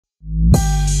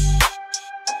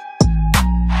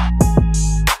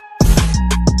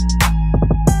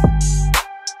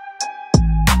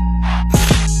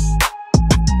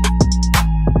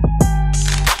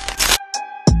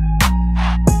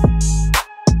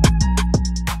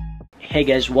Hey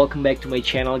guys, welcome back to my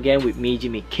channel again with me,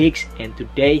 Jimmy Kicks, and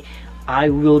today I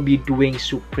will be doing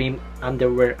Supreme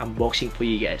underwear unboxing for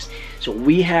you guys. So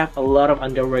we have a lot of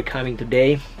underwear coming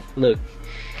today. Look,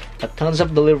 a tons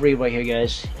of delivery right here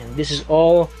guys, and this is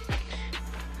all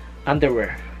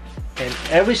underwear, and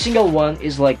every single one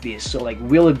is like this, so like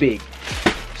really big.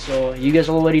 So you guys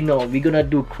already know we're gonna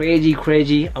do crazy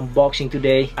unboxing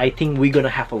today. I think we're gonna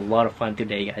have a lot of fun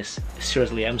today guys.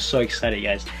 Seriously, I'm so excited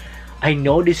guys. I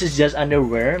know this is just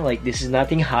underwear, like this is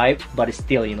nothing hype, but it's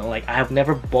still, you know, like I have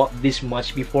never bought this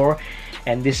much before,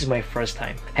 and this is my first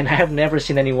time, and I have never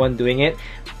seen anyone doing it.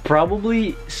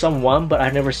 Probably someone, but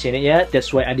I've never seen it yet.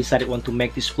 That's why I decided want to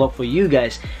make this vlog for you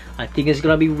guys. I think it's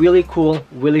gonna be really cool,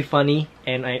 really funny,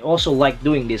 and I also like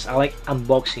doing this. I like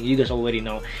unboxing, you guys already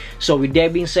know. So with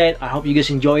that being said, I hope you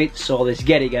guys enjoy it, so let's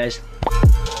get it guys.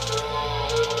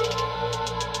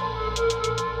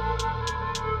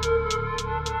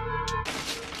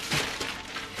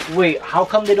 Wait, how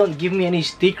come they don't give me any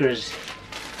stickers?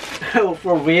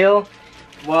 For real?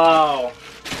 Wow.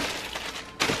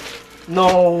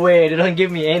 No way, they don't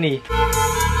give me any.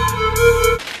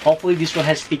 Hopefully this one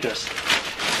has stickers.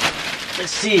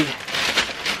 Let's see.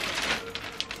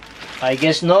 I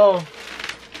guess no.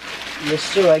 Yes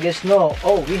sir, I guess no.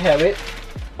 Oh, we have it.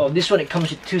 Oh, this one it comes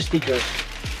with 2 stickers.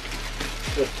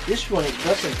 But this one it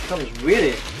doesn't come with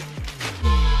it.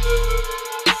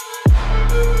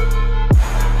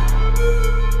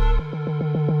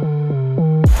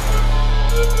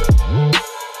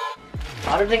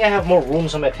 I don't think I have more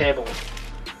rooms on my table.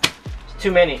 It's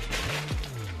too many.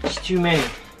 It's too many.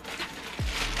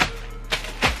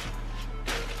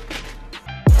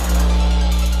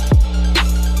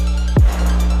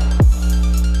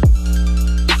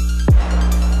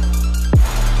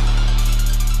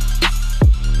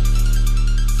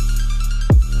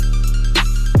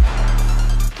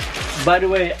 By the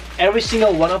way, every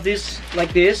single one of these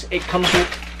like this, it comes with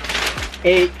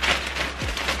 8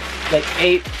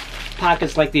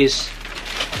 pockets like this.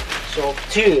 So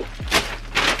 2,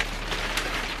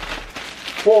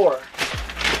 4,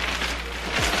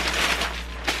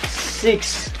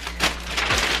 6,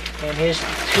 and here's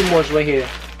 2 more right here.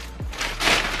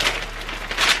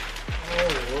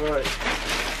 Alright.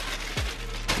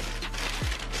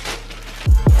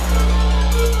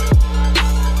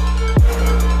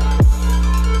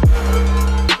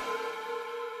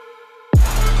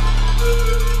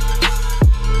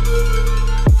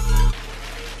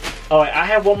 Alright, I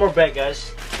have one more bag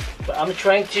guys, but I'm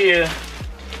trying to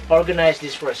organize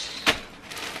this first.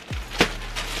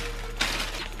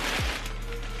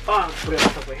 Oh, put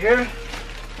it over here.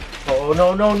 Oh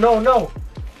no.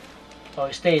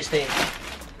 Oh, stay.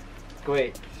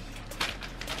 Great.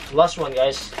 Last one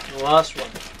guys, last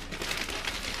one.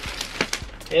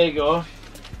 There you go.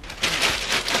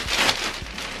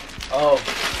 Oh,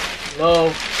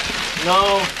 no.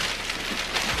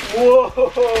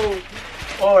 Whoa.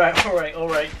 Alright.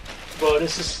 Bro,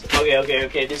 this is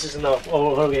okay, this is enough.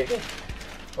 Oh, okay.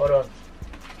 Hold on.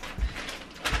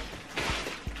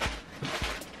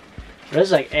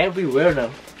 There's like everywhere now.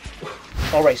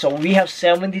 Alright, so we have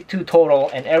 72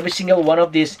 total, and every single one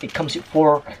of these it comes with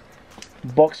 4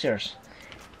 boxers.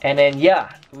 And then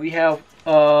yeah, we have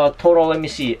total, let me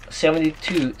see,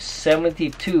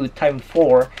 72 times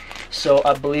 4, so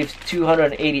I believe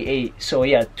 288. So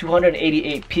yeah,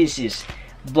 288 pieces,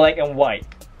 black and white.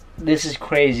 This is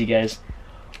crazy guys.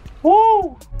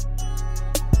 Woo!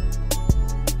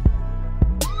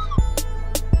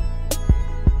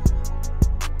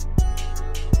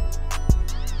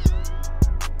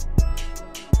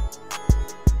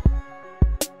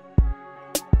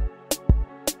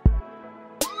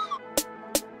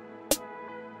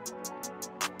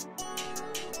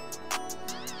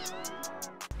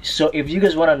 So if you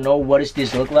guys want to know what does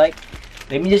this look like,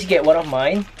 let me just get one of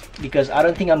mine, because I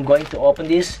don't think I'm going to open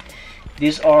this.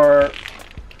 This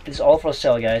is all for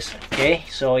sale guys. Okay,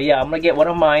 so yeah, I'm gonna get one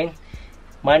of mine.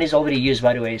 Mine is already used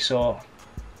by the way, so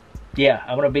yeah,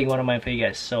 I'm gonna bring one of mine for you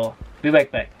guys, so be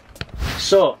right back.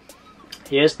 So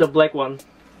here's the black one,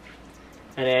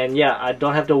 and then yeah, I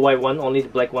don't have the white one, only the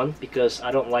black one, because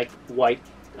I don't like white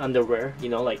underwear, you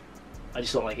know, like I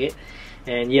just don't like it.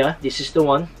 And yeah, this is the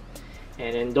one.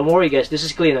 And then don't worry guys, this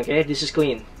is clean, okay? This is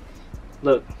clean.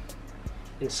 Look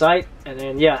inside, and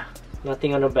then yeah,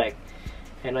 nothing on the back.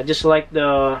 And I just like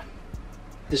the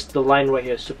line right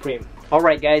here, Supreme.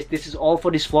 Alright guys, this is all for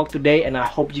this vlog today, and I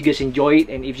hope you guys enjoy it.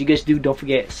 And if you guys do, don't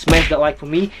forget, smash that like for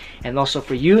me, and also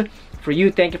for you,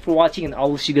 thank you for watching, and I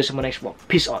will see you guys in my next vlog.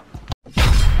 Peace out.